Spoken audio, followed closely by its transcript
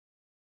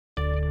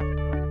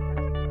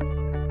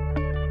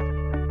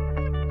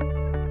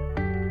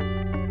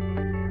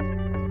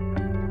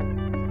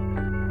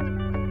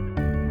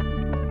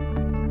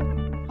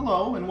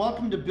Hello, and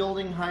welcome to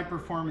Building High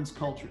Performance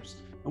Cultures,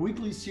 a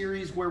weekly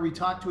series where we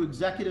talk to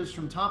executives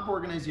from top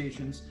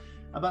organizations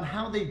about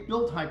how they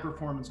built high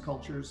performance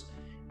cultures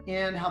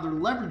and how they're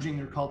leveraging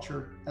their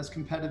culture as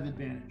competitive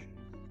advantage.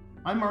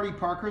 I'm Marty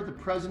Parker, the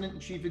President and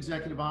Chief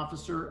Executive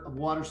Officer of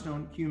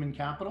Waterstone Human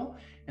Capital,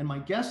 and my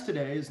guest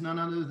today is none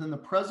other than the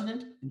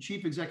President and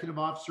Chief Executive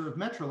Officer of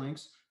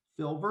Metrolinx,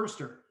 Phil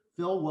Verster.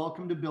 Phil,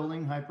 welcome to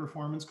Building High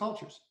Performance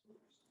Cultures.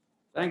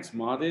 Thanks,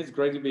 Marty. It's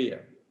great to be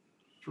here.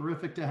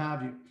 Terrific to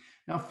have you.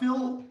 Now,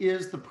 Phil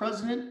is the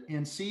president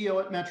and CEO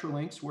at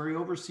Metrolinx, where he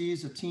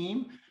oversees a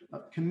team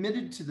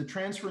committed to the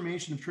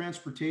transformation of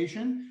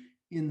transportation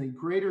in the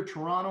greater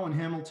Toronto and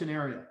Hamilton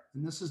area.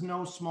 And this is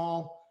no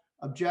small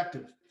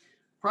objective.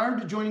 Prior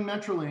to joining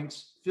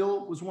Metrolinx,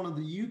 Phil was one of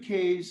the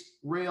UK's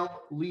rail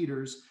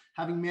leaders,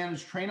 having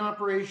managed train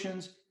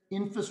operations,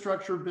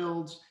 infrastructure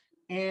builds,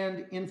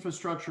 and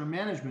infrastructure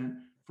management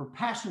for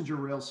passenger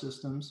rail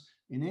systems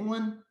in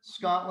England,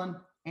 Scotland,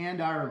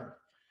 and Ireland.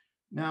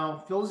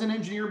 Now, Phil is an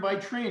engineer by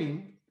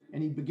training,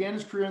 and he began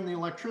his career in the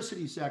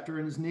electricity sector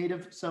in his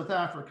native South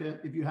Africa,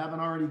 if you haven't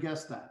already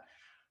guessed that.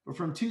 But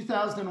from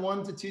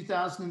 2001 to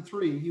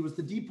 2003, he was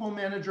the depot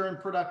manager and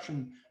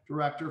production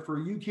director for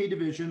a UK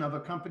division of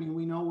a company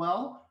we know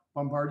well,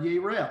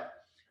 Bombardier Rail.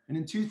 And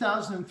in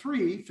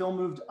 2003, Phil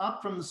moved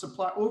up from the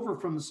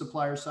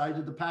supplier side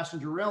to the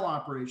passenger rail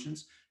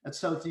operations at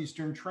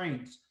Southeastern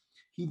Trains.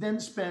 He then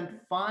spent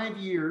 5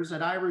 years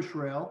at Irish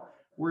Rail,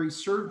 where he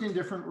served in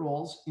different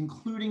roles,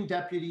 including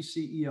deputy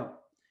CEO.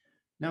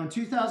 Now in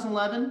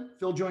 2011,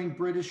 Phil joined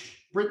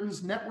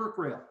Britain's Network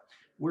Rail,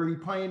 where he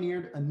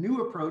pioneered a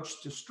new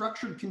approach to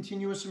structured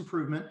continuous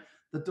improvement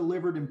that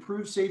delivered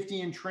improved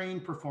safety and train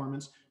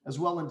performance, as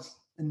well as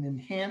an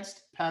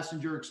enhanced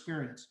passenger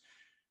experience.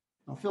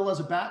 Now, Phil has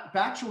a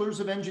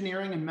bachelor's of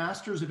engineering and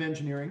master's of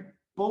engineering,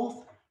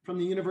 both from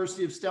the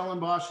University of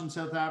Stellenbosch in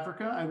South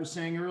Africa. I was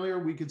saying earlier,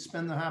 we could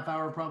spend the half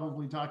hour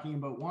probably talking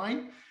about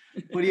wine.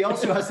 But he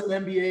also has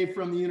an MBA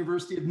from the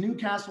University of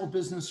Newcastle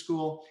Business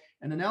School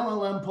and an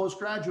LLM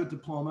postgraduate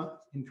diploma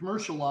in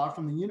commercial law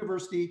from the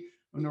University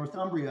of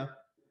Northumbria,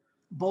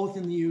 both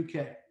in the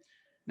UK.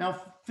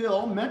 Now,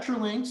 Phil,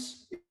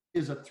 Metrolinx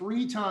is a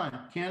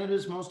 3-time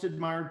Canada's Most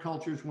Admired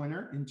Cultures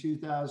winner in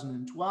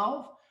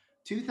 2012,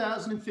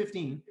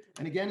 2015,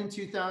 and again in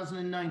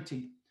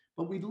 2019.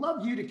 But we'd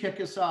love you to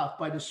kick us off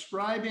by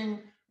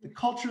describing the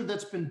culture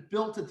that's been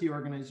built at the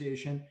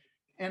organization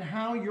and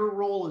how your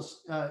role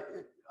is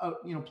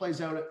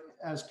plays out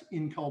as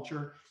in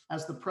culture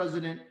as the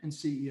president and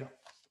CEO.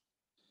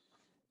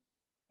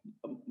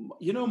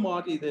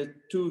 Marty, there are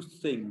two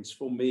things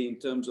for me in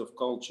terms of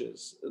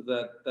cultures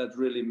that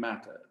really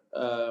matter,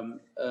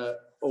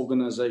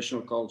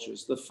 organizational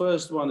cultures. The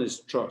first one is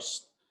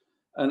trust.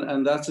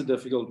 And that's a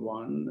difficult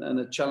one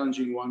and a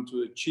challenging one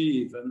to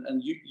achieve.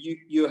 And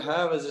you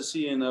have, as a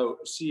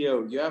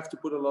CEO, you have to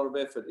put a lot of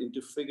effort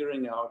into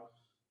figuring out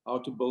how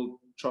to build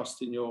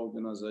trust in your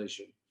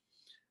organization.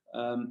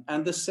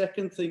 And the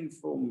second thing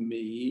for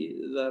me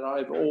that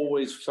I've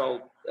always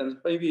felt, and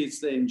maybe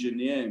it's the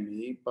engineer in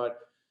me, but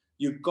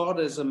you've got,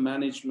 as a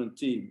management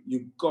team,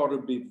 you've got to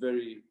be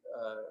very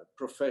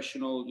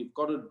professional. You've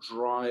got to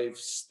drive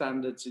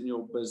standards in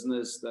your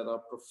business that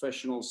are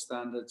professional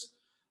standards.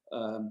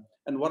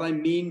 And what I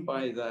mean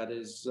by that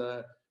is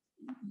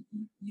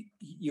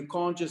you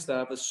can't just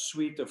have a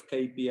suite of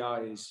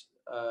KPIs.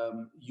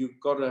 You've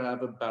got to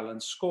have a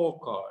balanced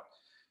scorecard.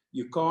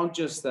 You can't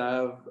just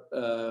have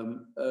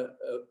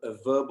a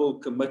verbal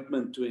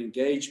commitment to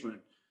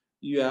engagement.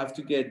 You have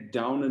to get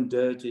down and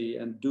dirty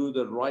and do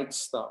the right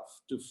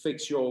stuff to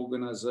fix your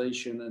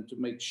organization and to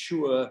make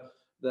sure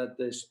that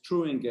there's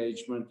true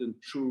engagement and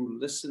true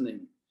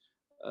listening.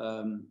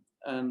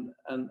 And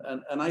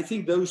I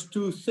think those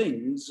two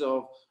things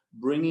of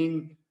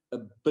bringing a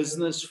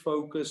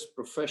business-focused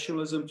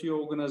professionalism to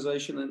your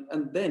organization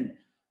and then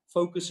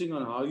focusing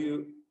on how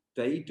you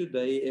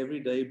day-to-day, every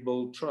day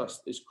build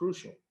trust is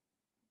crucial.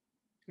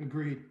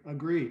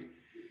 Agreed.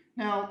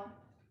 Now,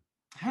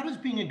 how does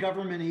being a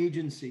government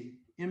agency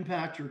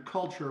impact your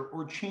culture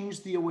or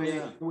change the way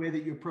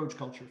that you approach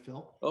culture,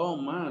 Phil? Oh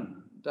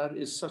man, that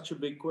is such a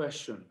big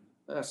question.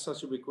 That's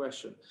such a big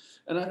question.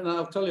 And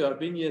I'll tell you, I've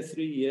been here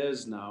 3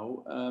 years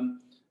now,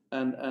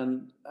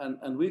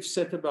 and we've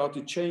set about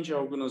to change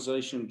our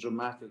organization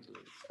dramatically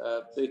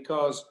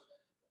because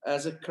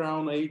as a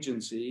Crown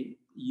agency,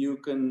 you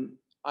can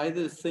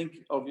either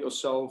think of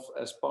yourself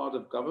as part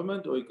of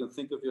government or you can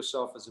think of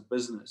yourself as a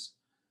business.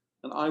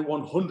 And I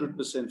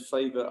 100%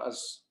 favor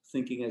us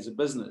thinking as a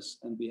business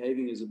and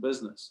behaving as a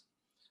business.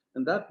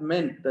 And that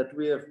meant that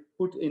we have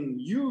put in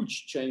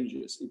huge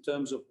changes in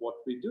terms of what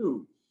we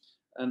do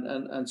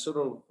and sort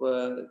of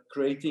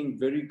creating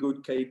very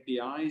good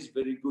KPIs,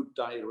 very good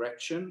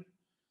direction,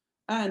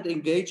 and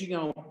engaging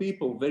our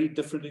people very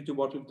differently to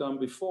what we've done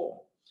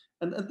before.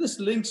 And this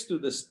links to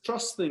this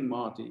trust thing,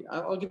 Marty.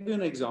 I'll give you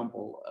an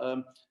example.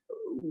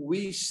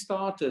 We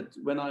started,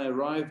 when I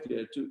arrived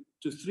here,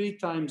 to 3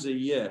 times a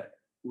year,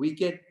 we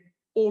get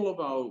all of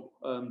our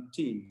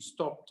teams,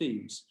 top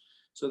teams,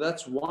 So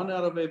that's 1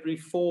 out of every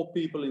 4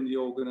 people in the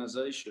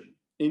organization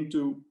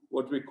into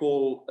what we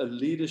call a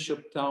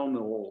leadership town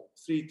hall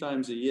 3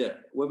 times a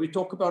year, where we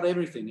talk about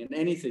everything and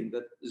anything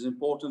that is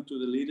important to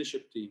the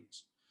leadership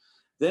teams.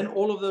 Then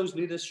all of those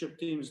leadership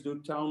teams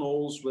do town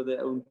halls with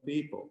their own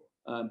people.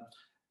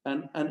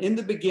 And in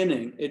the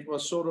beginning, it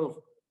was sort of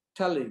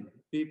telling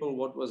people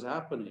what was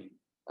happening.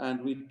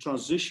 And we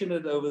transitioned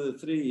it over the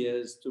 3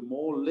 years to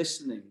more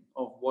listening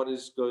of what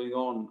is going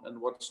on and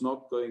what's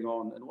not going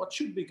on and what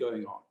should be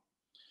going on.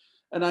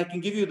 And I can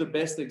give you the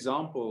best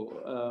example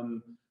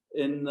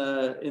in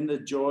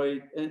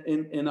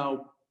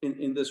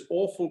this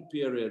awful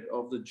period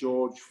of the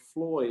George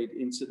Floyd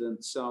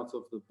incident south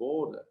of the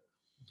border.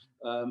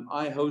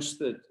 I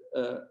hosted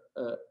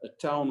a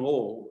town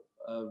hall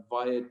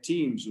via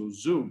Teams or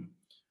Zoom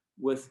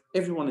with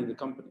everyone in the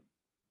company,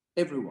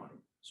 everyone.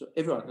 So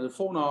everyone,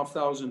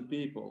 4,500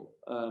 people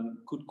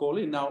could call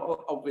in.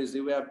 Now,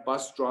 obviously, we have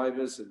bus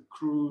drivers and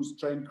crews,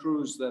 train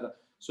crews that are,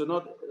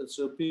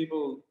 some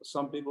people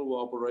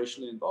were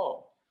operationally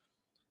involved.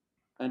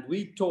 And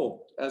we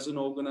talked as an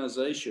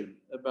organization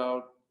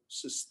about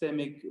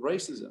systemic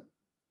racism.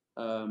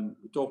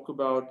 We talk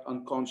about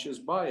unconscious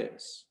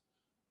bias.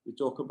 We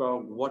talk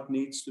about what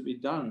needs to be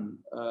done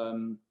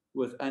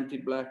with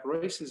anti-Black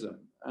racism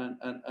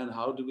and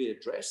how do we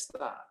address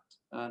that?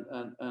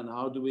 And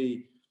how do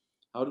we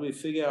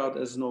figure out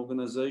as an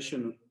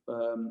organization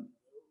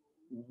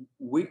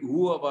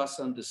who of us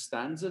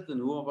understands it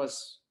and who of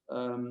us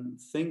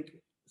think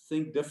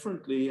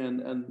differently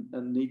and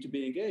need to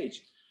be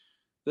engaged.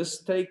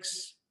 This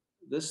takes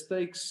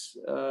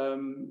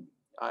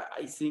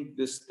I think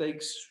this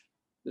takes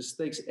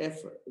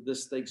effort.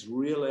 This takes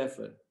real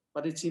effort,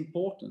 but it's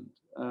important,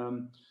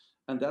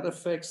 and that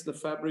affects the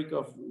fabric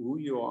of who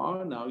you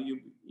are and how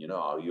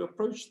how you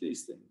approach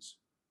these things.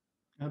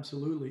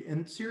 Absolutely,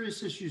 and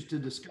serious issues to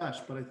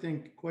discuss, but I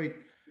think quite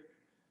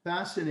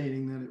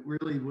fascinating that it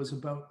really was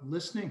about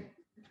listening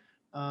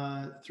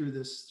through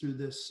this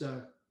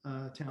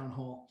town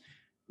hall.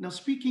 Now,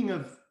 speaking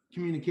of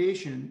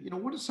communication,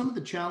 what are some of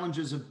the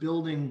challenges of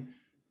building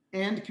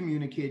and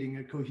communicating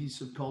a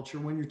cohesive culture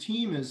when your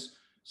team is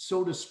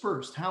so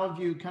dispersed? How have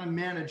you kind of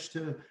managed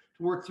to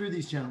work through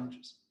these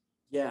challenges?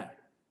 Yeah,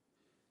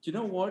 do you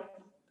know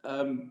what?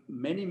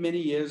 Many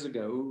years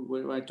ago,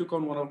 when I took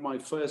on one of my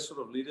first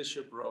sort of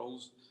leadership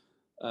roles,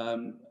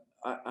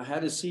 I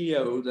had a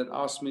CEO that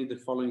asked me the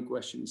following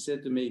question. He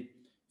said to me,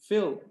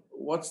 "Phil,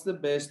 what's the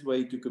best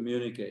way to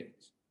communicate?"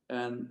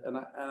 And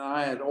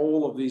I had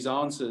all of these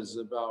answers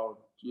about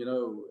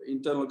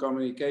internal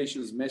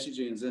communications,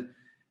 messaging, and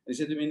he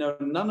said to me, "No,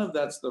 none of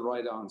that's the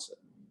right answer.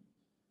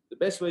 The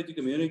best way to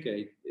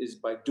communicate is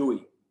by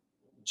doing.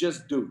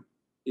 Just do.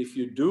 If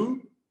you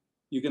do,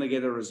 you're going to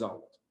get a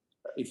result.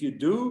 If you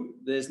do,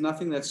 there's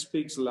nothing that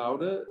speaks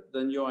louder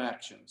than your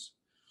actions."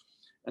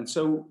 And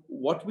so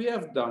what we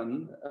have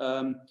done,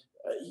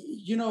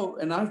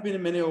 and I've been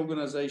in many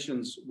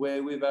organizations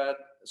where we've had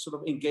sort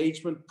of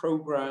engagement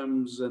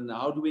programs and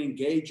how do we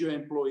engage your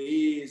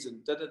employees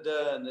and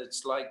and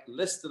it's like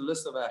list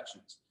of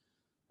actions.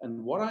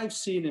 And what I've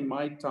seen in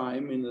my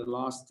time in the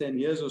last 10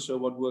 years or so,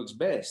 what works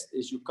best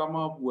is you come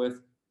up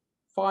with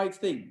 4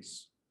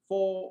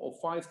 or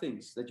 5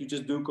 things that you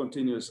just do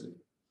continuously.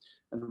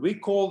 And we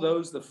call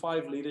those the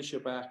 5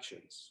 leadership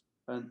actions.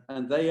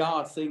 And they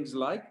are things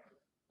like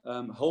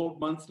hold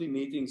monthly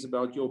meetings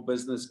about your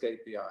business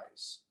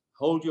KPIs,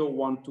 hold your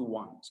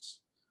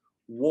one-to-ones,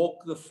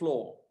 walk the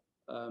floor,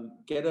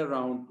 get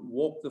around,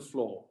 walk the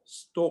floor,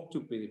 talk to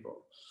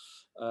people,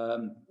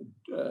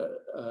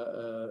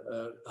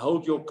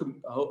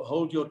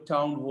 hold your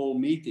town hall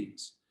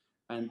meetings.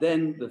 And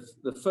then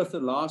the 5th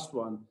and last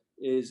one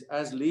is,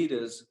 as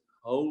leaders,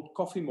 hold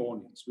coffee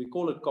mornings. We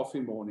call it coffee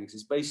mornings.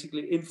 It's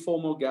basically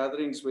informal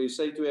gatherings where you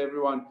say to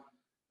everyone,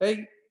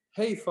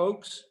 hey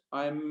folks,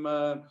 I'm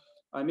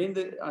in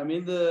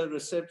the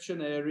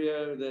reception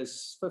area.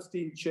 There's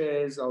 15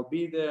 chairs. I'll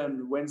be there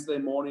on Wednesday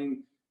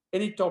morning.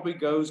 Any topic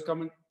goes,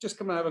 come and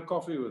have a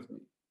coffee with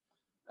me.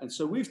 And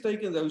so we've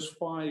taken those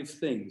 5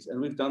 things and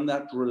we've done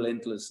that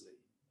relentlessly.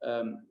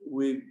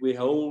 We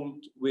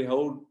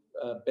hold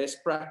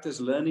best practice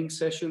learning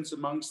sessions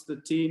amongst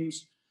the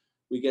teams.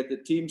 We get the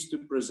teams to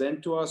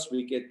present to us.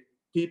 We get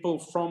people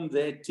from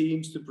their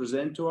teams to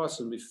present to us,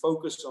 and we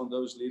focus on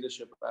those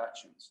leadership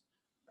actions.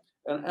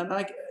 And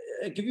I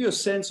give you a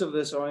sense of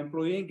this. Our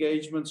employee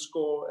engagement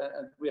score,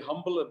 and we're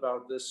humble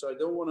about this, so I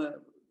don't want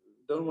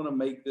to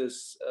make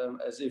this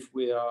as if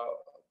we are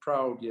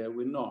proud. Yeah,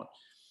 we're not.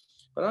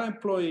 But our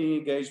employee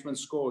engagement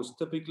score is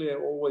typically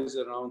always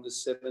around the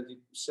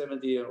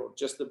 70 or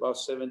just above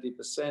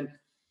 70%.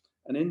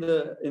 And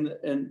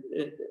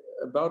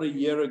about a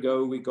year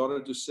ago, we got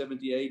it to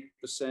 78%.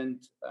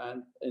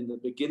 And in the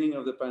beginning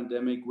of the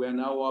pandemic, we're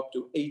now up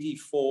to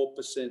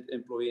 84%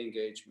 employee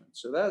engagement.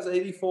 So that's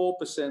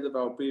 84% of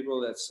our people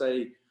that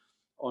say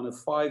on a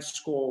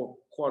 5-score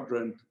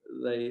quadrant,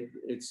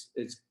 it's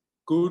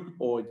good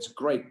or it's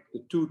great.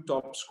 The 2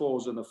 top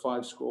scores on a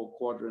 5-score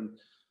quadrant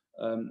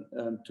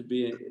to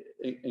be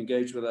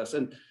engaged with us.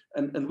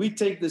 And we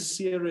take this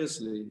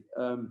seriously.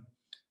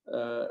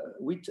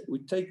 We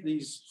take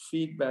these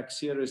feedback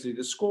seriously.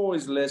 The score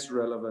is less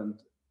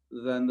relevant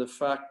than the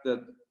fact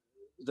that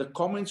the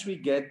comments we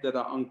get that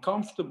are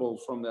uncomfortable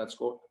from that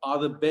score are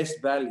the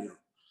best value.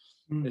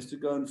 Is to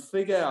go and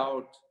figure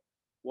out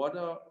what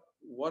are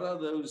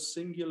those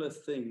singular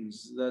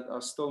things that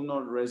are still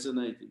not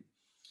resonating.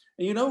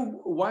 And you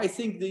know why I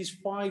think these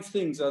 5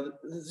 things are,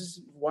 this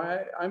is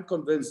why I'm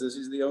convinced this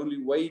is the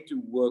only way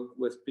to work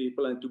with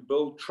people and to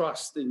build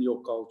trust in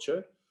your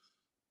culture,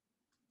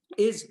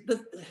 is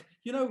that,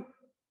 you know,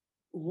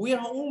 we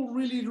are all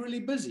really, really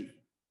busy.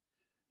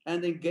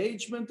 And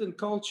engagement and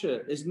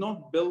culture is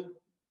not built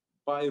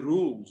by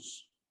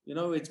rules. You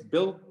know, it's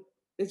built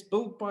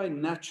by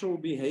natural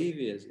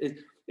behaviors.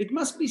 It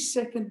must be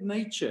second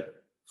nature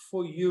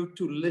for you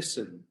to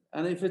listen.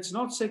 And if it's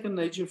not second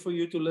nature for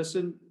you to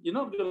listen, you're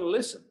not going to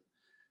listen.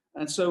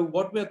 And so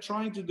what we're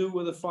trying to do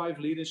with the 5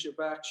 leadership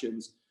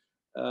actions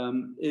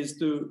is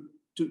to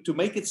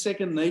make it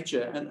second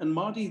nature. And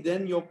Marty,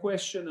 then your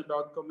question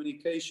about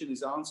communication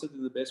is answered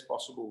in the best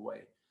possible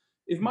way.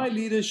 If my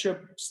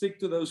leadership stick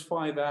to those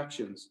 5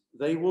 actions,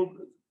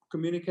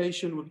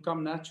 communication would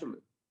come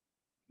naturally.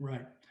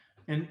 Right.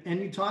 And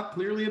you talk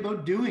clearly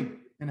about doing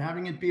and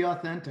having it be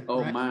authentic.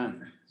 Oh, right?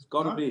 man, it's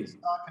got to be. It's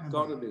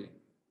got to be.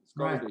 It's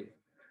got to be.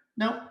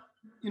 Now,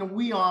 you know,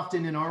 we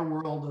often in our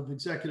world of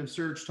executive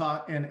search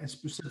talk, and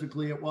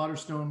specifically at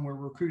Waterstone, where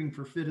recruiting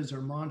for fit is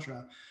our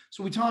mantra.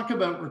 So we talk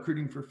about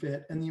recruiting for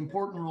fit and the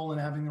important role in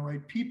having the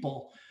right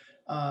people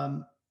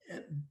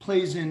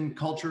plays in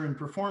culture and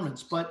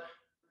performance. But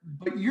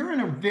you're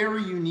in a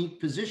very unique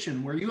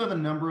position where you have a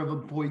number of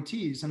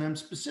appointees, and I'm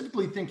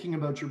specifically thinking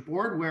about your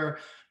board where,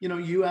 you know,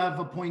 you have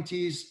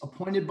appointees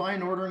appointed by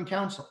an order in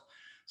council.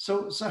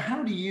 So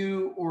how do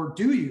you, or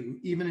do you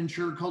even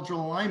ensure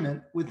cultural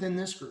alignment within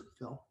this group,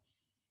 Phil?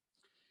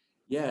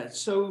 Yeah,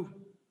 so,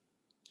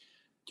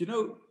 you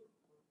know,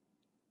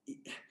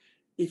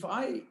 if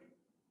I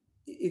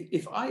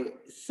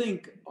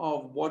think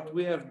of what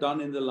we have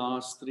done in the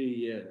last 3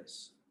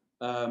 years,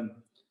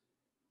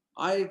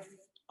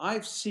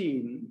 I've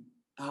seen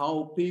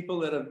how people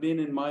that have been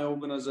in my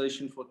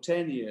organization for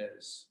 10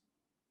 years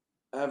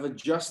have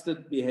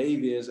adjusted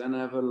behaviors and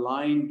have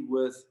aligned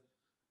with,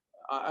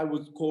 I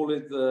would call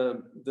it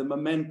the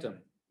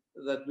momentum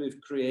that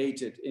we've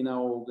created in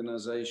our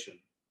organization.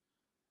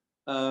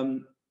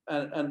 And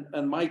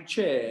my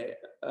chair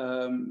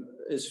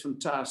is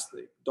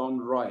fantastic, Don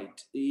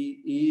Wright.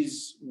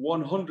 He's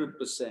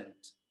 100%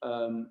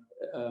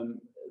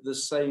 the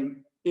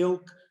same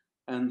ilk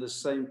and the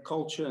same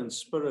culture and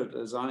spirit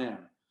as I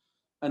am.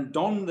 And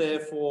Don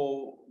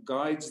therefore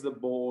guides the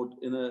board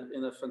in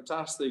a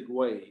fantastic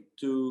way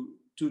to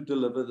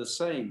deliver the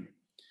same.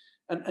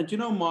 And you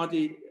know,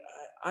 Marty,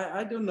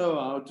 I don't know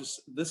how to,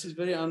 this is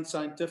very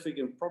unscientific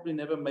and probably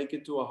never make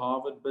it to a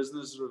Harvard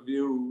Business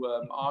Review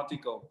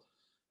article.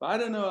 But I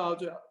don't know how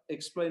to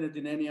explain it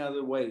in any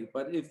other way.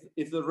 But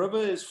if the river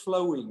is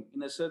flowing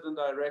in a certain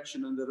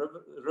direction and the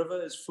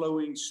river is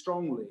flowing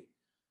strongly,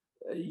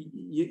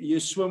 you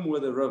swim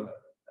with the river.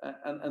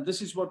 And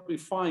this is what we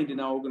find in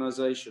our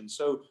organization.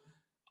 So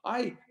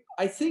I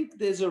think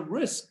there's a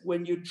risk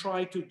when you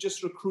try to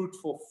just recruit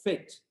for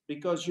fit,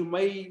 because you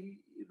may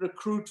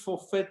recruit for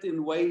fit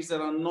in ways that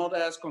are not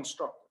as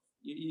constructive.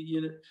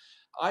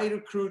 I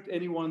recruit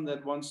anyone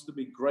that wants to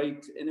be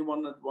great,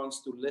 anyone that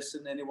wants to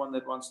listen, anyone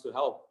that wants to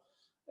help.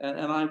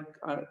 And I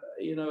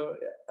you know,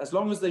 as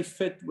long as they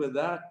fit with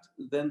that,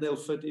 then they'll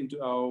fit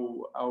into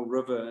our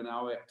river and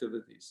our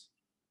activities.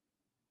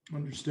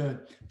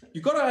 Understood.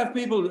 You've got to have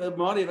people,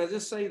 Marty, if I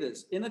just say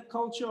this, in a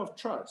culture of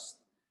trust,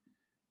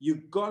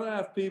 you've got to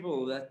have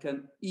people that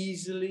can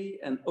easily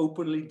and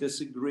openly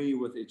disagree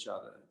with each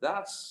other.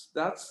 That's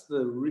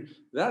the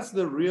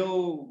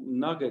real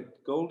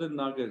nugget, golden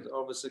nugget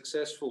of a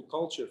successful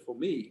culture for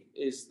me,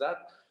 is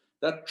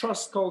that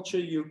trust culture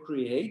you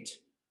create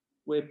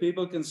where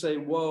people can say,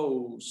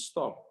 whoa,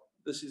 stop,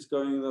 this is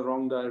going in the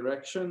wrong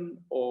direction,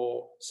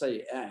 or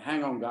say,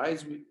 hang on,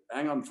 guys,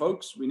 hang on,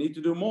 folks, we need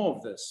to do more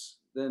of this.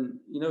 Then,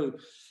 you know,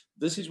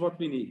 this is what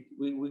we need.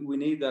 We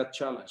need that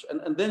challenge.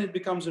 And then it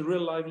becomes a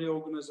real lively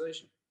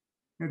organization.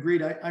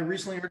 Agreed. I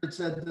recently heard it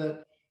said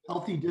that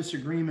healthy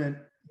disagreement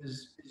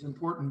is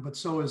important,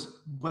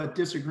 but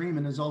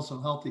disagreement is also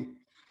healthy.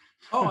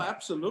 Oh,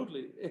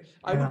 absolutely.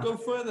 I would go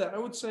further. I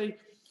would say,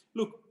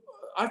 look,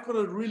 I've got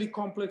a really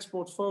complex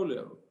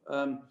portfolio.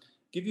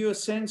 Give you a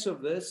sense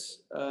of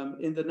this.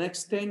 In the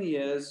next 10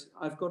 years,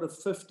 I've got a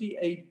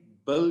 58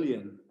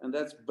 billion, and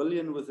that's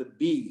billion with a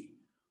B,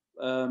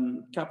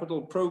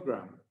 capital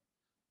program.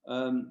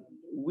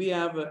 We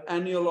have an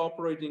annual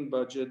operating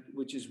budget,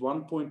 which is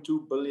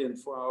 1.2 billion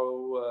for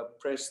our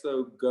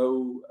Presto,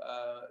 Go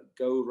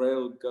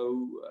Rail,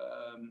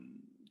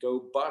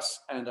 Go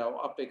Bus, and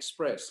our Up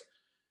Express.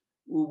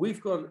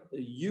 We've got a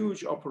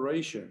huge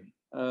operation.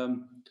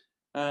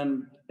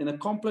 And in a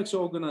complex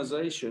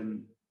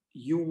organization,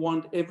 you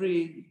want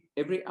every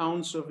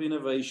ounce of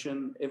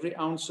innovation, every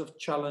ounce of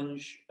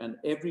challenge, and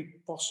every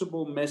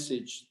possible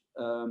message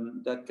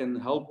that can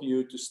help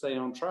you to stay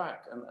on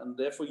track. And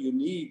therefore you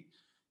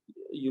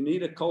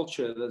need a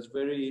culture that's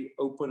very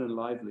open and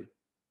lively.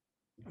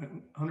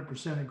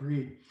 100%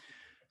 agree.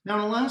 Now,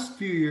 in the last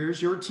few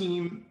years, your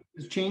team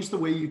has changed the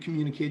way you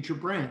communicate your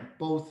brand,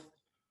 both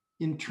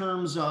in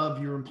terms of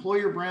your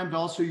employer brand, but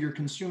also your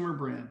consumer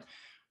brand.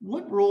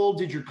 What role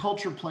did your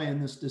culture play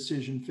in this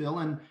decision, Phil?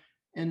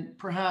 And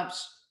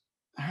perhaps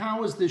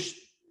how has this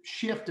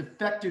shift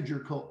affected your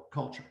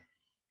culture?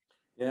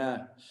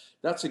 Yeah,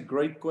 that's a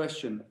great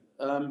question.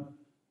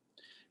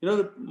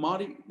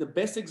 Marty, the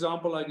best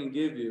example I can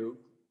give you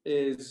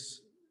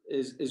is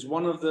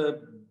one of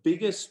the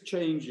biggest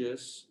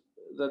changes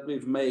that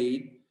we've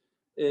made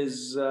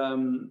is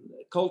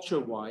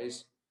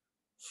culture-wise,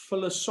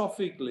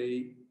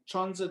 philosophically,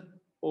 transit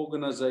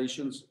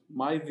organizations,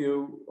 my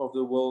view of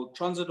the world,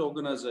 transit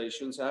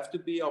organizations have to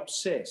be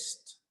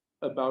obsessed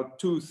about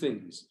two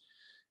things.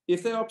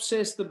 If they're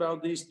obsessed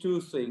about these two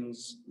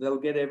things, they'll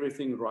get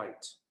everything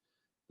right.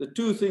 The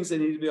two things they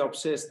need to be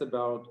obsessed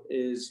about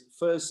is,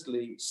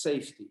 firstly,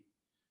 safety.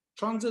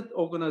 Transit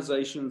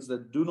organizations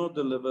that do not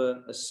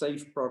deliver a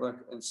safe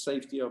product and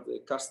safety of their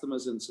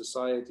customers and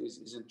societies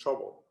is in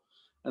trouble.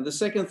 And the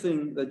second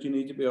thing that you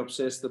need to be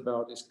obsessed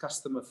about is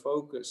customer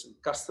focus and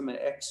customer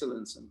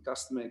excellence and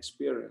customer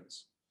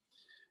experience.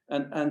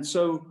 And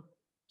so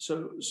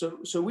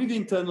we've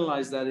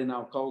internalized that in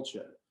our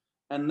culture.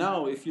 And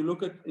now, if you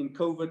look at in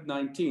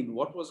COVID-19,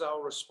 what was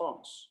our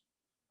response?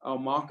 Our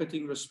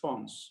marketing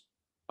response.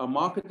 Our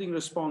marketing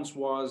response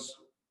was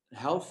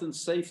health and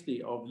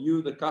safety of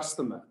you, the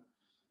customer.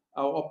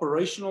 Our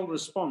operational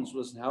response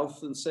was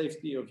health and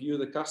safety of you,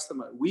 the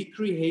customer. We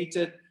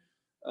created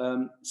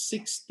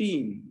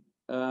 16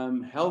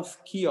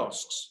 health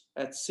kiosks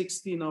at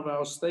 16 of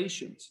our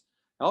stations.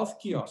 Health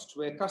kiosks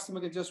where a customer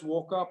can just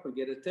walk up and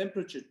get a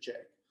temperature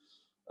check,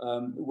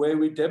 where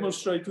we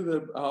demonstrate to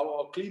them how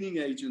our cleaning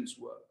agents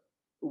work,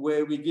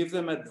 where we give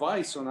them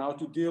advice on how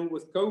to deal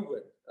with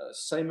COVID.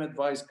 Same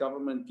advice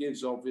government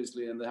gives,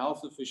 obviously, and the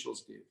health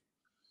officials give.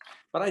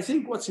 But I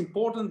think what's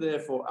important,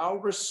 therefore, our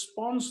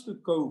response to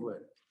COVID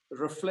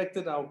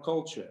reflected our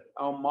culture.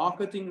 Our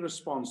marketing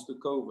response to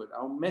COVID,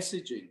 our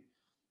messaging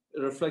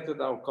reflected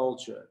our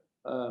culture.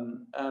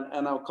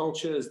 And our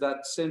culture is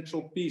that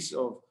central piece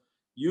of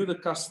you, the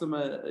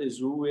customer, is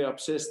who we're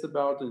obsessed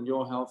about, and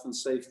your health and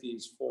safety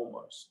is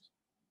foremost.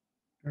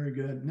 Very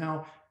good.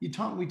 Now, we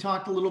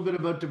talked a little bit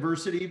about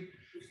diversity,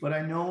 but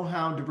I know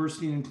how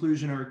diversity and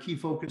inclusion are a key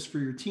focus for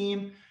your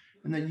team,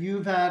 and that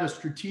you've had a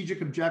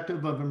strategic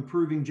objective of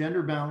improving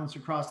gender balance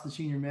across the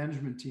senior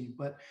management team.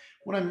 But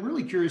what I'm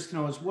really curious to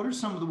know is, what are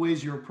some of the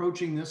ways you're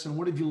approaching this, and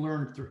what have you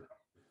learned through it?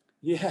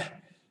 Yeah,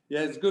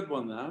 it's a good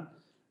one now.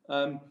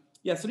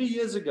 3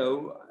 years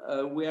ago,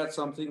 we had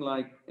something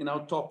like, in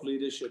our top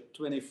leadership,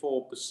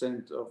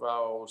 24% of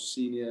our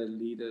senior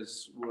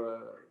leaders were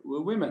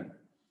women.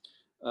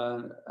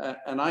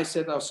 And I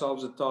set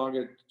ourselves a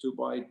target to,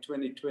 by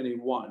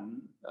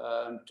 2021,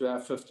 to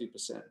have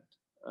 50%.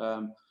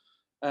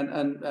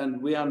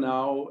 And we are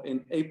now,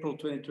 in April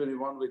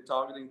 2021, we're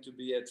targeting to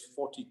be at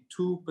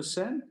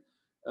 42%.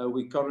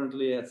 We're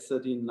currently at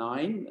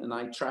 39, and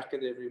I track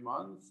it every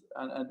month,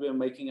 and we're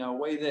making our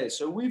way there.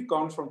 So we've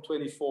gone from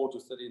 24 to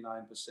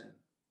 39%.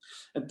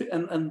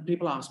 And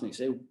people ask me,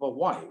 say, well,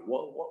 why?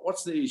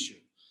 What's the issue?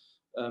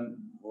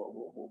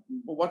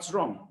 What's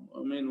wrong?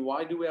 I mean,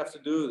 why do we have to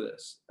do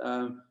this?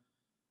 And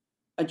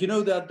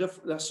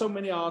there are so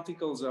many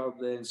articles out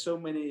there and so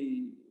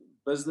many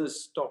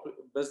business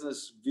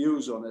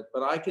views on it,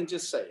 but I can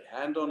just say,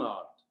 hand on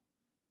heart,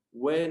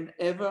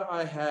 whenever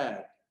I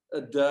had a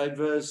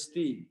diverse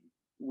team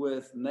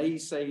with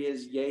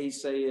naysayers,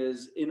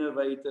 yay-sayers,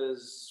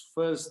 innovators,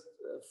 first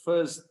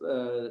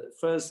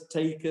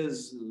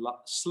takers,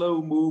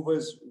 slow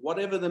movers,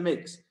 whatever the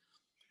mix.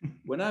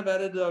 When I've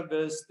had a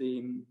diverse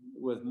team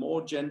with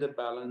more gender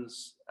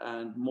balance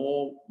and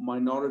more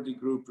minority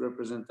group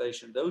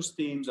representation, those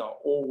teams are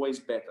always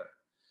better.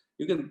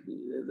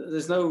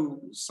 There's no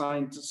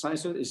science,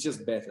 it's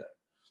just better.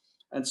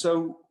 And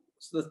so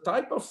the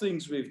type of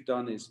things we've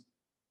done is,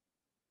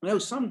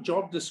 some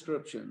job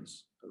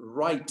descriptions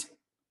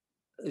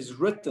is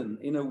written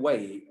in a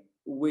way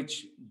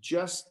which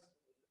just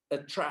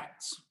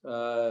attracts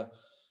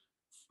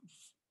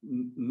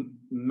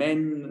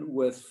men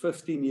with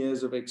 15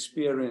 years of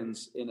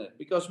experience in it,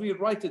 because we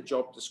write a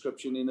job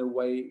description in a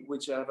way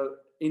which have an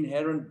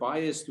inherent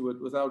bias to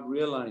it without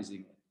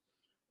realizing it.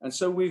 And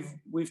so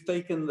we've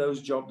taken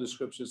those job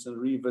descriptions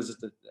and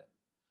revisited them.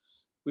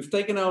 We've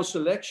taken our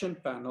selection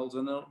panels,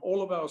 and on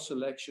all of our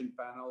selection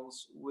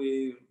panels,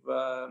 we've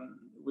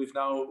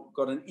now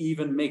got an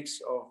even mix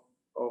of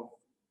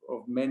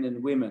men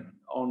and women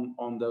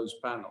on those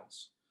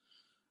panels.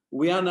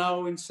 We are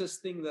now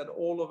insisting that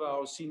all of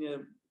our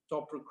senior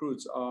top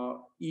recruits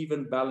are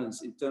even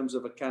balanced in terms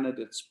of a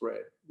candidate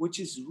spread, which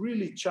is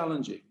really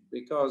challenging,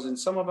 because in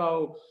some of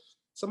our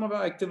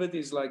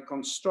activities like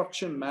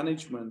construction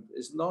management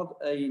is not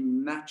a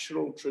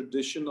natural,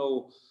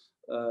 traditional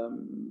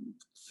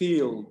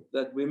field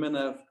that women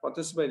have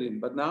participated in.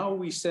 But now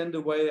we send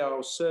away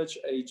our search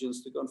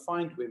agents to go and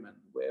find women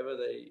wherever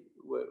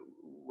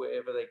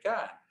they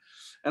can.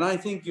 And I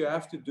think you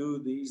have to do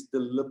these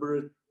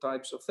deliberate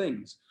types of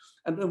things.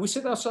 And we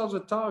set ourselves a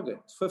target: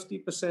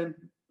 50%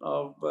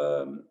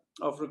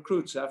 of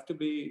recruits have to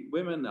be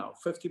women now.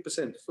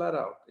 50% flat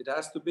out. It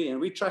has to be, and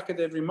we track it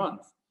every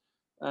month.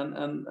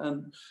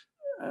 And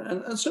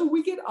so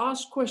we get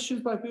asked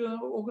questions by people in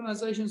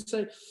organizations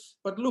say,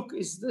 but look,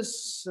 is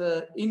this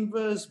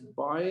inverse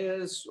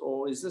bias,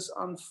 or is this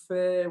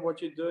unfair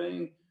what you're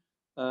doing?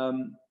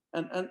 And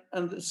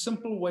the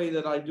simple way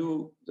that I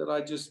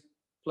just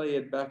play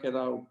it back at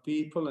our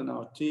people and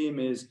our team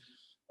is,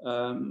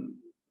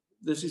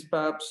 this is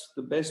perhaps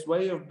the best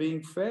way of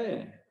being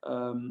fair.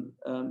 And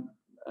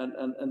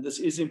this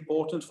is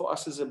important for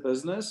us as a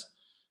business.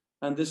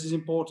 And this is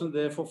important,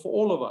 therefore, for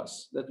all of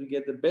us, that we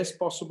get the best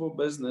possible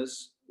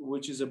business,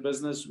 which is a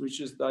business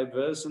which is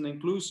diverse and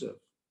inclusive.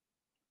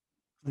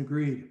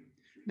 Agreed.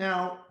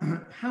 Now,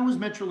 how has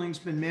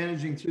Metrolinx been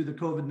managing through the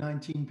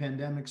COVID-19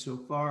 pandemic so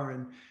far?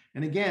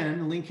 And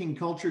again, linking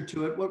culture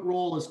to it, what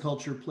role has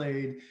culture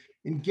played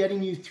in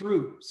getting you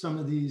through some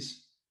of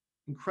these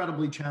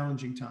incredibly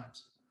challenging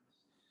times?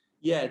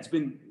 Yeah, it's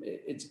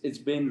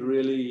been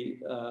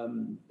really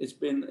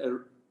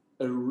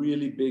a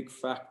really big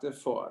factor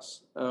for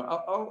us.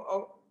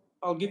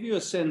 I'll give you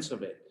a sense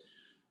of it.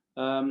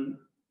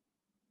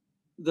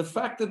 The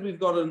fact that we've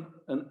got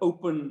an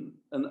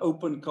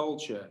open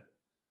culture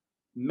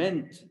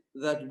meant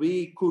that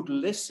we could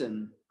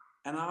listen,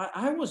 and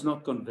I was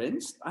not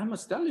convinced. I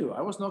must tell you,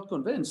 I was not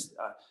convinced.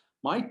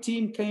 My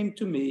team came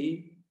to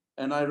me,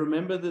 and I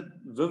remember that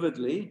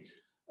vividly,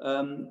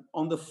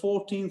 on the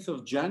 14th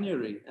of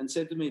January, and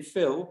said to me,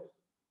 Phil,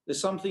 there's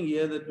something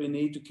here that we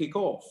need to kick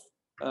off.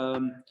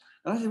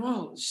 And I said,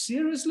 well,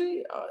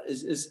 seriously,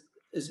 is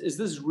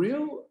this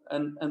real?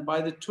 And by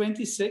the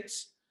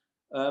 26th,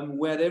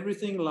 we had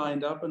everything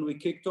lined up, and we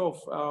kicked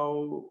off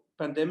our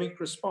pandemic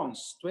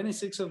response,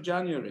 26th of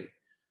January.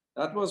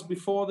 That was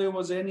before there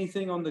was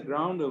anything on the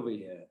ground over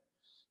here.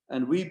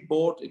 And we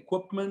bought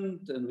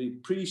equipment, and we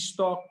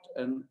pre-stocked,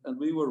 and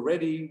we were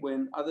ready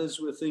when others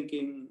were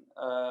thinking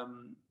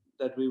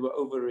that we were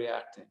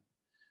overreacting.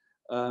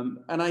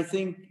 And I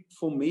think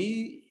for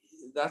me,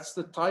 that's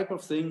the type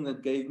of thing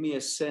that gave me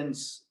a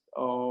sense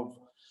of,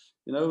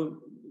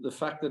 the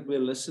fact that we're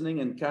listening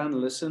and can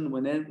listen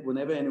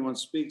whenever anyone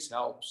speaks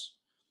helps.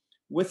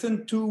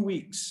 Within 2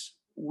 weeks,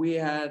 we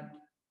had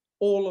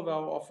all of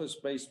our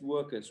office-based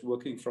workers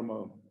working from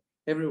home,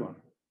 everyone.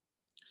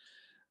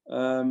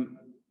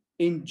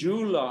 In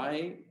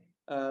July,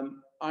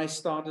 I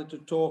started to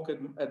talk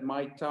at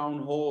my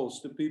town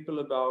halls to people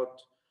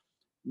about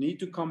need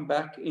to come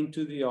back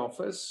into the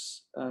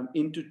office,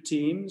 into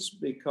teams,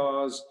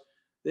 because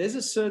there's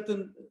a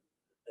certain,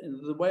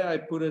 the way I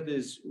put it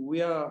is,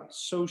 we are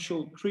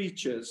social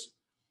creatures,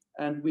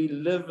 and we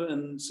live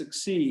and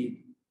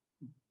succeed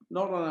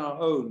not on our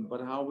own,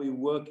 but how we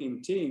work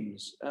in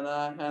teams. And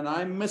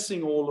I'm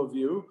missing all of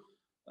you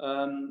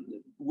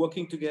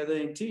working together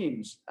in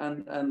teams.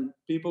 And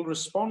people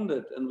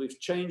responded, and we've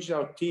changed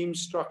our team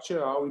structure,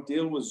 how we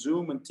deal with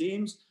Zoom and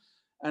Teams.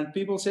 And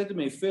people said to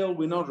me, Phil,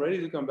 we're not ready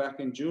to come back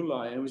in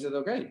July. And we said,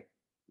 okay,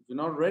 if you're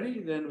not ready,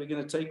 then we're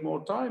going to take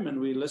more time. And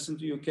we listened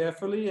to you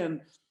carefully,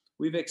 and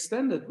we've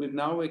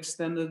now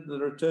extended the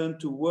return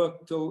to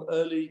work till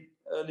early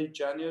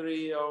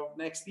January of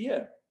next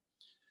year.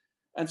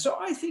 And so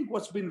I think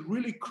what's been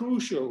really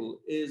crucial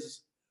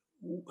is,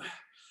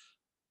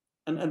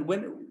 and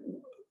when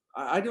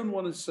I don't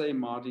want to say,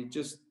 Marty,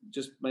 just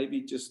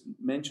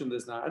mention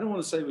this now. I don't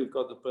want to say we've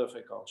got the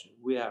perfect culture.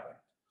 We haven't.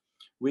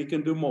 We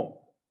can do more.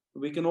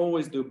 We can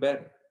always do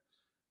better.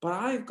 But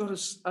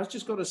I've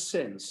just got a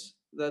sense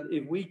that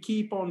if we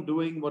keep on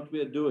doing what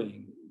we're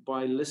doing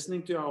by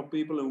listening to our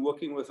people and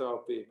working with our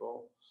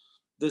people,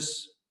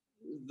 this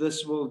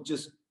will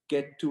just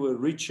get to a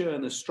richer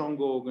and a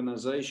stronger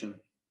organization.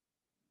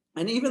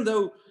 And even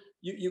though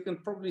you can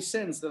probably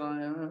sense that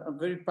I'm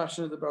very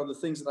passionate about the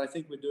things that I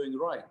think we're doing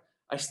right,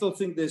 I still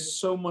think there's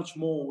so much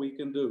more we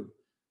can do.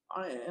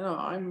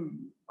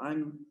 I'm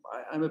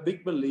a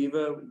big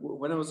believer.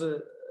 When I was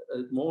a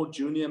more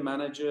junior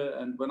manager,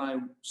 and when I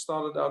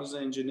started out as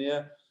an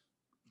engineer,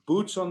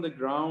 boots on the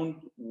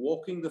ground,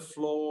 walking the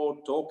floor,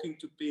 talking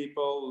to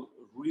people,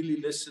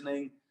 really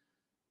listening.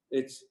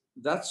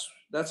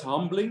 That's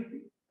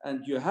humbling.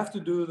 And you have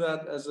to do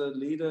that as a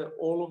leader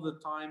all of the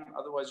time.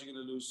 Otherwise, you're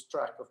going to lose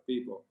track of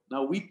people.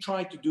 Now, we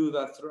tried to do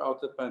that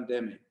throughout the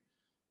pandemic,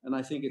 and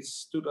I think it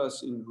stood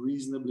us in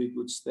reasonably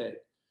good stead.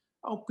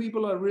 Our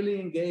people are really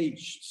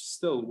engaged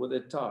still with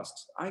their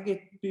tasks. I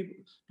get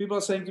people are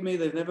saying to me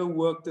they've never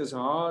worked as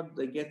hard.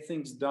 They get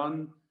things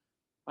done.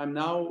 I'm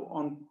now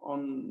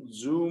on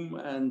Zoom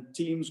and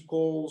Teams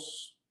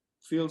calls.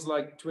 Feels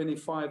like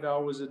 25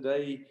 hours a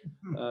day,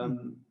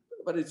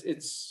 but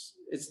it's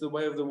the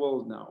way of the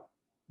world now.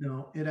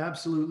 No, it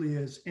absolutely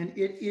is. And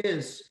it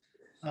is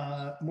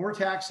more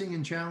taxing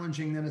and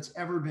challenging than it's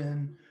ever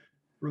been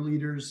for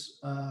leaders,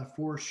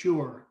 for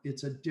sure.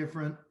 It's a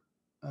different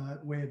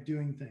way of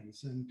doing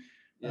things. And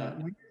Yeah.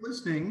 when you're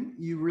listening,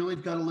 you really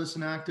got to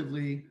listen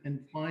actively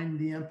and find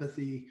the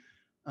empathy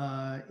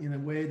in a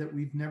way that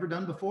we've never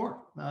done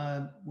before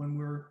when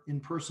we're in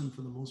person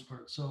for the most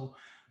part. So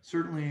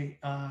certainly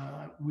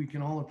we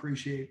can all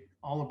appreciate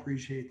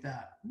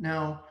that.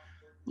 Now,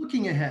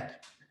 looking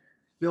ahead,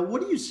 Bill,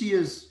 what do you see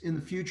as in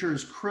the future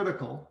as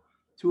critical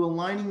to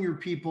aligning your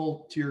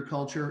people to your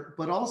culture,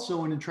 but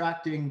also in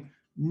attracting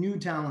new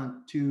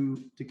talent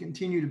to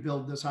continue to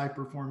build this high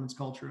performance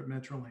culture at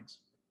Metrolinx?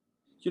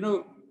 You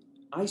know,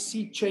 I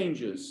see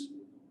changes.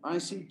 I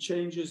see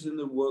changes in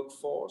the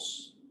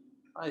workforce.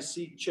 I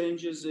see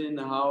changes in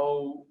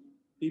how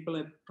people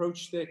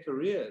approach their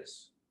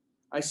careers.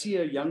 I see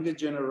a younger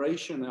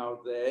generation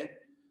out there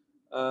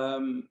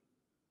um,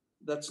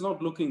 that's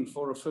not looking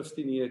for a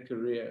 15-year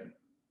career.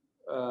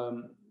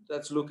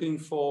 That's looking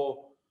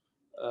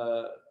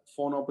uh,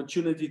 for an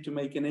opportunity to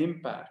make an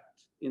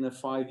impact in a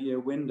 5-year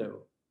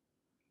window.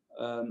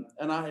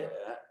 And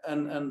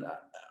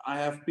I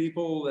have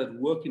people that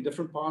work in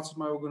different parts of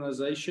my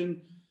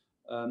organization.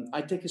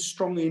 I take a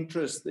strong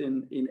interest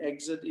in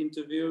exit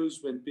interviews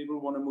when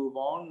people want to move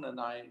on, and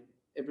I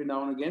every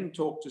now and again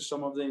talk to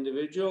some of the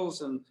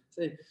individuals and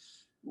say,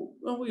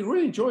 "Well, we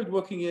really enjoyed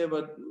working here,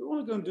 but we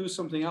want to go and do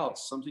something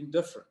else, something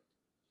different."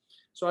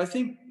 So I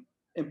think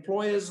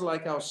employers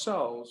like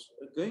ourselves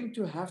are going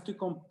to have to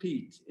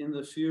compete in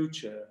the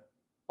future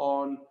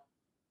on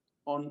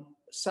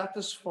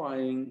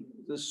satisfying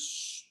this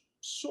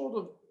sort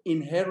of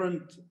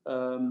inherent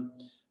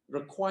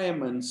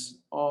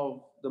requirements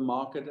of the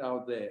market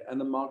out there. And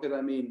the market,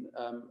 I mean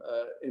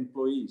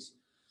employees.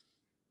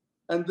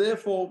 And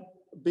therefore,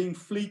 being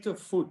fleet of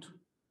foot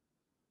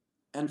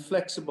and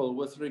flexible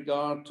with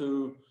regard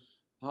to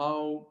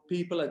how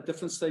people at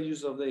different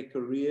stages of their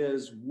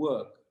careers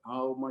work,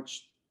 how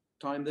much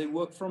time they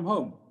work from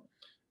home,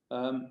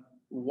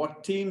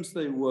 what teams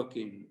they work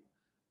in,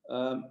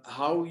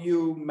 how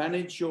you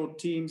manage your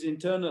teams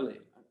internally.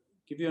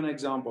 I'll give you an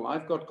example.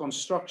 I've got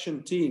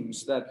construction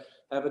teams that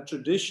have a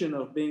tradition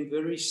of being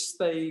very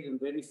staid and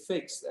very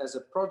fixed as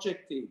a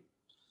project team.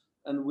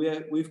 And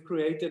we've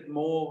created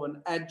more of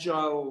an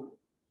agile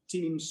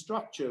team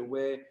structure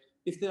where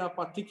if there are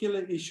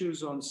particular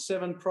issues on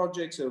 7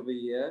 projects over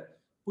here,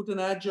 put an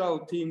agile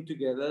team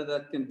together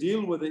that can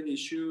deal with the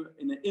issue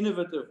in an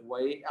innovative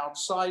way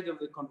outside of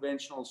the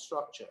conventional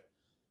structure.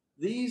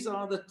 These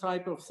are the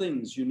type of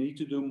things you need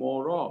to do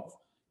more of.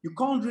 You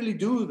can't really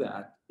do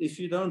that if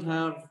you don't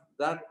have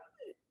that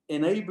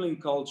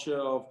enabling culture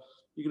of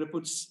you're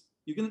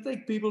going to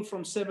take people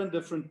from 7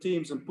 different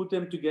teams and put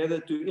them together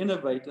to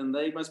innovate, and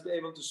they must be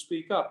able to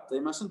speak up. They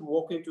mustn't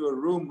walk into a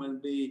room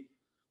and be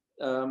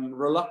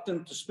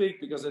reluctant to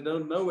speak because they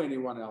don't know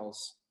anyone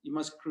else. You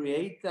must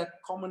create that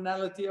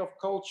commonality of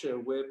culture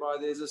whereby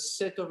there's a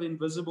set of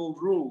invisible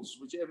rules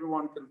which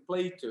everyone can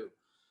play to.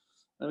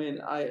 I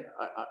mean,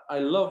 I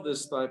love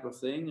this type of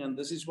thing, and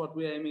this is what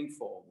we're aiming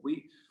for.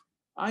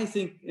 I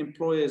think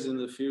employers in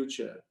the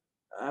future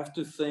have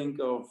to think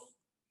of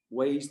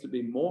ways to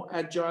be more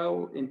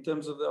agile in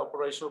terms of the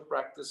operational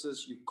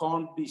practices. You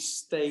can't be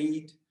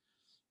staid,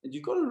 and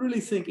you've got to really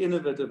think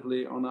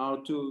innovatively on how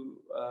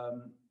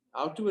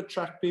to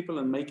attract people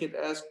and make it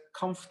as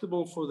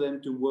comfortable for them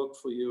to work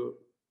for you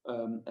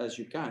as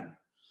you can.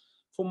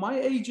 For my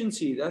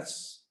agency,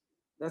 that's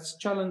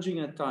challenging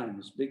at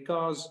times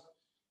because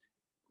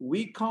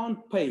we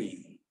can't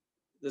pay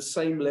the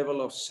same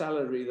level of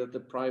salary that the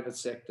private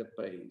sector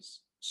pays.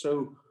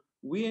 So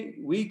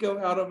we go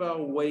out of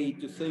our way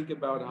to think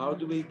about how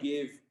do we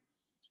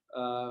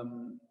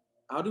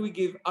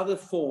give other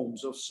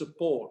forms of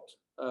support.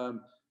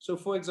 So,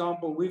 for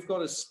example, we've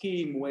got a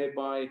scheme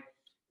whereby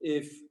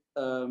if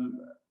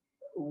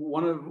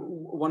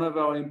one of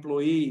our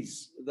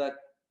employees that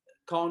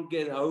can't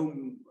get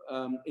home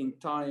in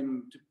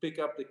time to pick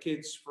up the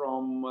kids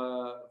from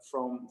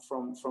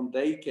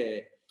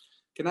daycare,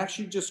 can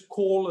actually just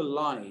call a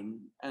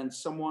line and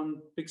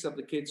someone picks up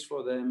the kids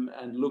for them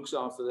and looks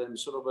after them,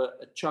 sort of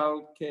a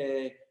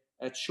childcare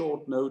at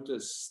short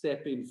notice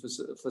step-in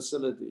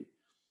facility.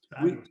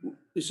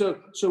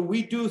 So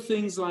we do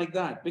things like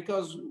that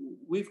because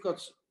we've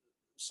got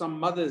some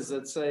mothers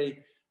that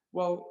say,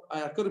 well,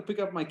 I've got to pick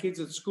up my kids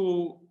at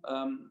school,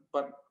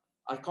 but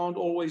I can't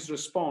always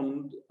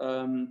respond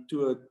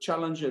to a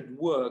challenge at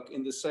work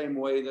in the same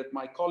way that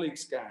my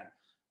colleagues can.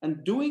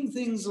 And doing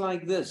things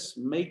like this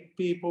make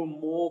people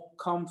more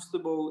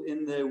comfortable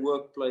in their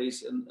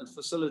workplace and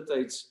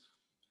facilitates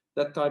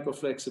that type of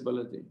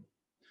flexibility.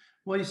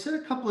 Well, you said a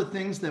couple of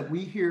things that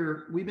we've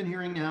been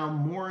hearing now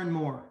more and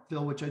more,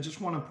 Phil, which I just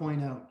want to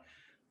point out.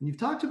 And you've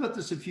talked about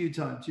this a few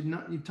times.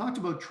 You've talked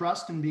about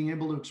trust and being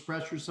able to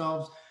express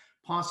yourselves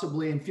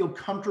possibly and feel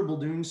comfortable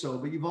doing so.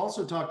 But you've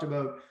also talked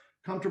about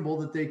comfortable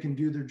that they can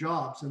do their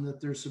jobs and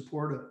that they're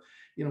supportive.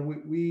 You know,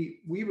 we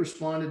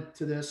responded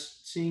to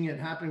this, seeing it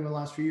happening the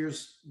last few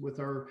years with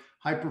our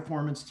high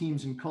performance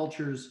teams and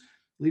cultures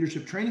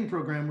leadership training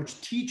program,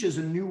 which teaches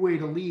a new way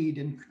to lead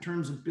in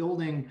terms of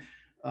building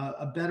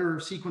a better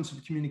sequence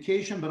of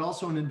communication, but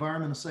also an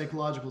environment of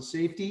psychological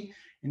safety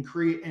and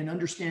create and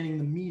understanding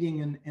the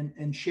meaning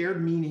and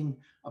shared meaning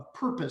of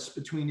purpose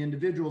between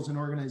individuals and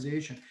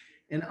organization.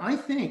 And I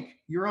think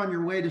you're on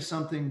your way to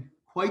something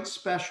quite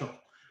special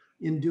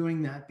in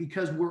doing that,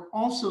 because we're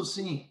also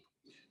seeing,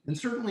 and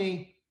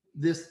certainly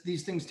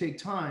these things take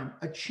time,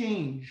 a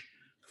change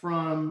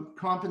from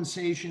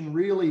compensation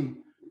really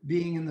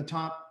being in the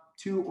top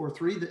two or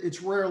three.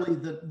 It's rarely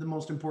the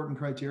most important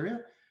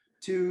criteria,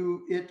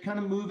 to it kind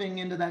of moving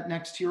into that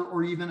next tier,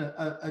 or even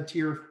a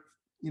tier,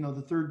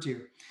 the third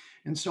tier.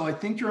 And so I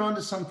think you're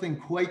onto something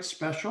quite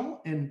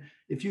special. And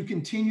if you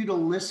continue to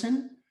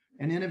listen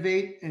and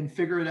innovate and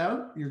figure it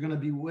out, you're going to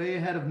be way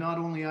ahead of not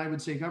only, I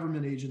would say,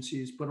 government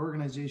agencies, but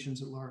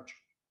organizations at large.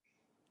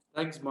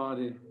 Thanks,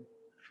 Marty.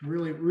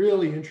 Really,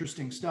 really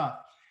interesting stuff.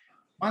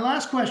 My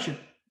last question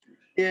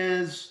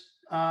is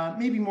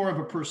maybe more of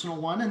a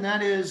personal one, and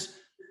that is,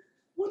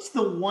 what's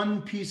the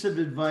one piece of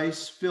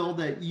advice, Phil,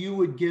 that you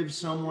would give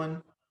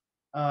someone,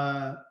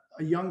 a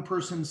young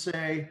person,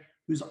 say,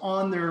 who's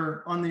on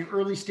the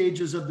early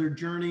stages of their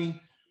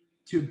journey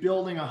to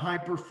building a high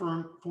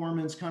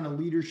performance kind of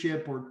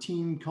leadership or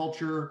team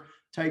culture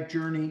type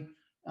journey,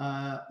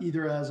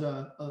 either as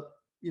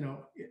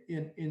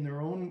in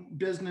their own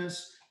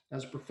business,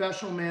 as a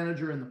professional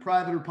manager in the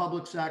private or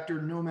public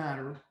sector, no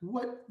matter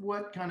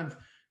what kind of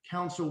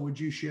counsel would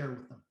you share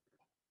with them?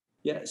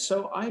 Yeah,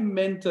 so I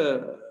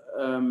mentor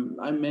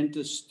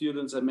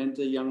students, I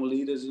mentor young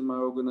leaders in my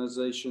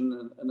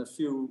organization, and a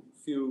few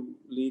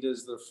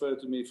leaders that refer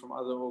to me from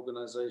other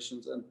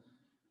organizations. And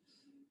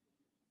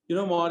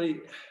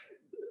Marty,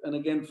 and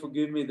again,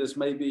 forgive me, this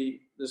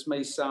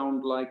may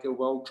sound like a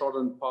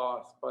well-trodden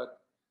path,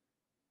 but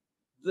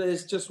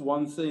there's just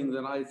one thing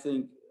that I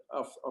think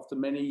after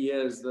many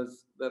years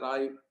that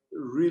I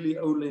really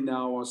only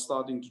now are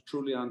starting to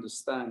truly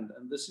understand.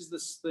 And this is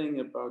this thing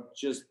about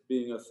just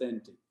being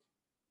authentic.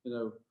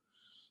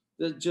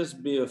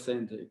 Just be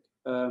authentic.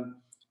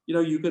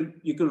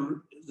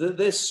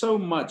 There's so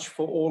much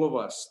for all of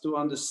us to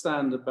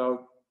understand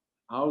about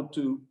how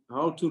to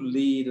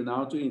lead and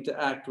how to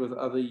interact with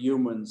other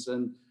humans.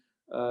 And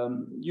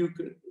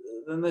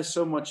then there's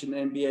so much in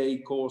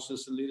MBA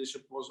courses and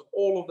leadership courses.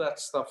 All of that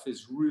stuff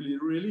is really,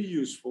 really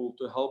useful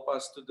to help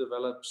us to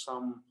develop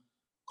some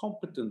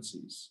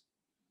competencies.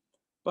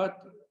 But,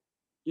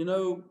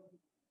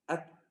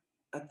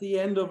 at the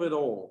end of it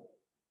all,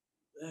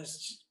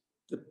 there's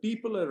the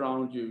people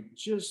around you,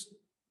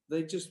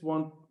 they just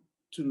want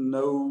to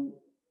know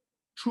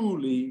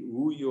truly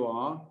who you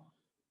are,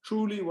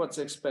 truly what's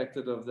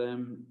expected of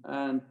them,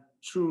 and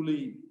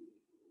truly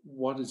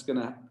what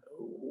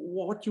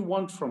you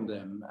want from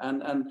them,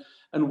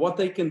 and what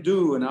they can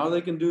do and how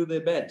they can do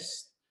their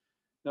best.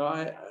 Now,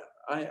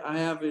 I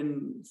have,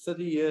 in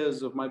 30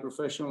 years of my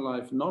professional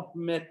life, not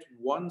met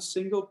one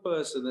single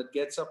person that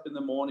gets up in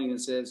the morning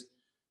and says,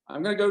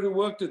 I'm going to go to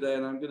work today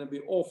and I'm going to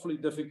be awfully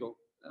difficult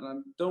and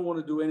I don't want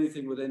to do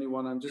anything with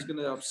anyone. I'm just going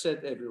to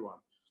upset everyone.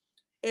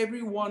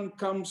 Everyone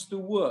comes to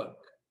work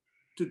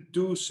to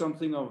do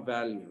something of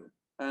value.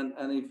 And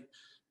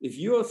if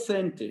you're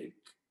authentic,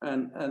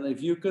 and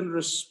if you can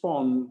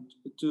respond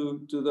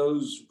to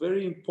those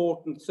very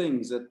important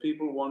things that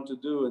people want to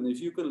do, and if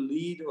you can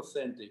lead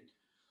authentic,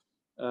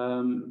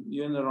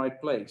 you're in the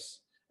right place.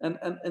 And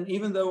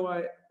even though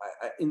I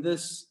in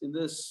this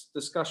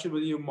discussion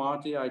with you,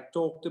 Marty, I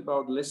talked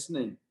about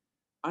listening.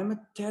 I'm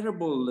a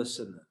terrible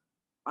listener.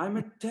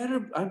 I'm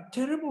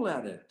terrible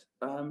at it.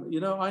 And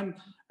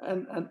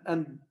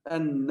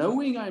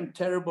knowing I'm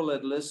terrible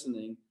at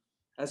listening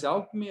has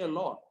helped me a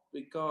lot,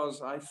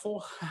 because I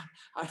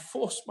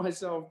force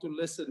myself to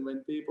listen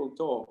when people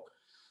talk.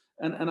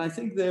 And I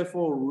think,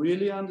 therefore,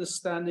 really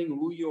understanding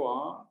who you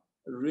are,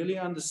 really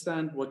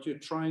understand what you're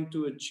trying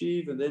to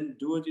achieve, and then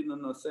do it in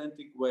an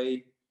authentic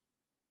way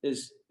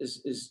is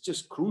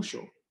just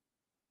crucial.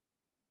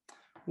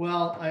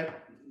 Well,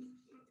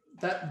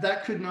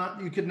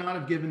 you could not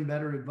have given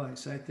better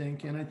advice, I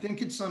think. And I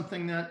think it's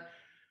something that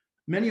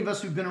many of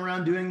us who've been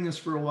around doing this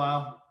for a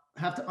while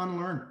have to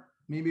unlearn.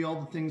 Maybe all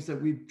the things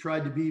that we've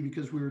tried to be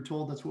because we were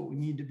told that's what we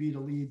need to be to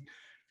lead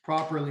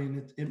properly.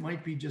 And it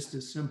might be just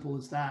as simple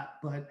as that.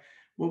 But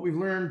what we've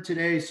learned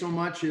today so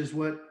much is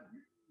what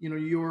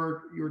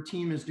your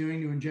team is doing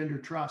to engender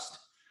trust.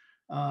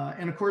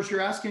 And of course,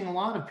 you're asking a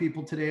lot of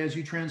people today as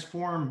you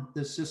transform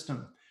this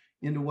system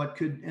into what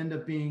could end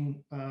up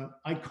being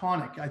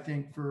iconic, I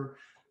think, for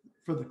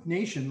the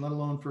nation, let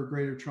alone for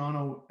Greater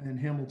Toronto and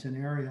Hamilton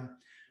area.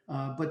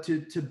 But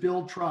to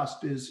build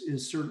trust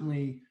is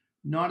certainly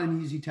not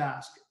an easy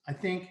task. I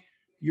think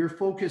your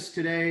focus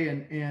today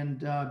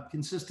and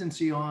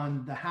consistency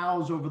on the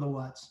hows over the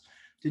whats,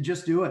 to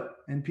just do it,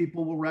 and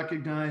people will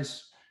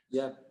recognize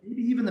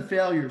even the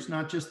failures,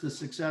 not just the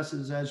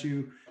successes,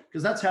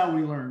 because that's how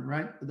we learn,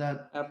 right?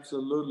 That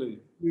absolutely,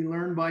 we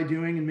learn by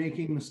doing and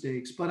making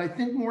mistakes. But I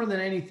think more than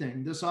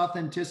anything, this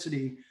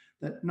authenticity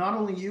that not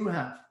only you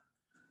have,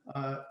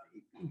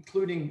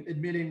 including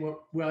admitting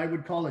what I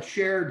would call a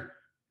shared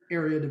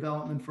area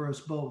development for us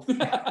both.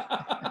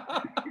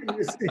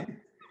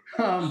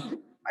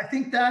 I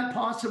think that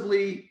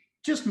possibly,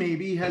 just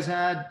maybe, has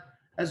had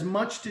as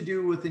much to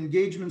do with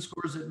engagement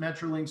scores at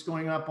Metrolinx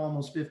going up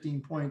almost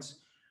 15 points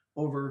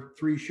over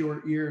 3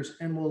 short years,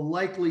 and will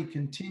likely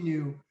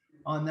continue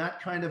on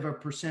that kind of a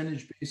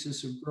percentage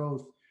basis of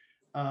growth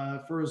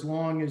for as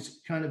long as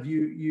kind of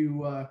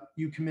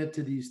you commit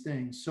to these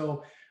things.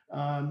 So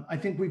I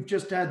think we've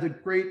just had the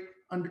great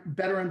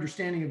better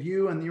understanding of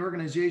you and the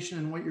organization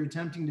and what you're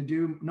attempting to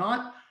do,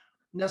 not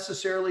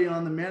necessarily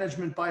on the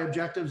management by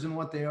objectives and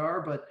what they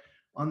are, but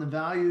on the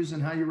values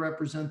and how you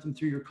represent them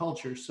through your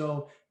culture.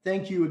 So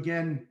thank you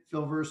again,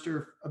 Phil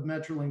Verster of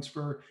Metrolinx,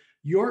 for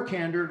your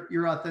candor,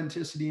 your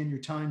authenticity, and your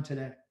time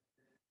today.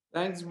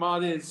 Thanks,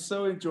 Marty. It's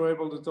so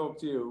enjoyable to talk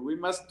to you. We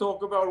must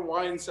talk about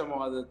wine some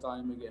other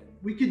time again.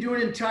 We could do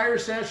an entire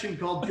session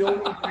called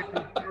Building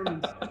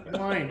Performance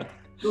Wine.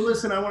 So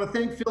listen, I want to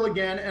thank Phil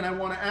again, and I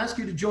want to ask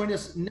you to join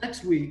us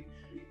next week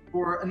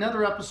for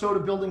another episode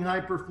of Building High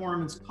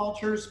Performance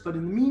Cultures. But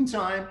in the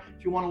meantime,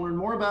 if you want to learn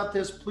more about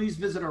this, please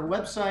visit our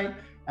website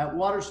at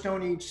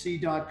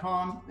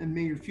waterstonehc.com, and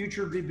may your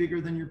future be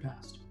bigger than your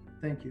past.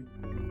 Thank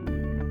you.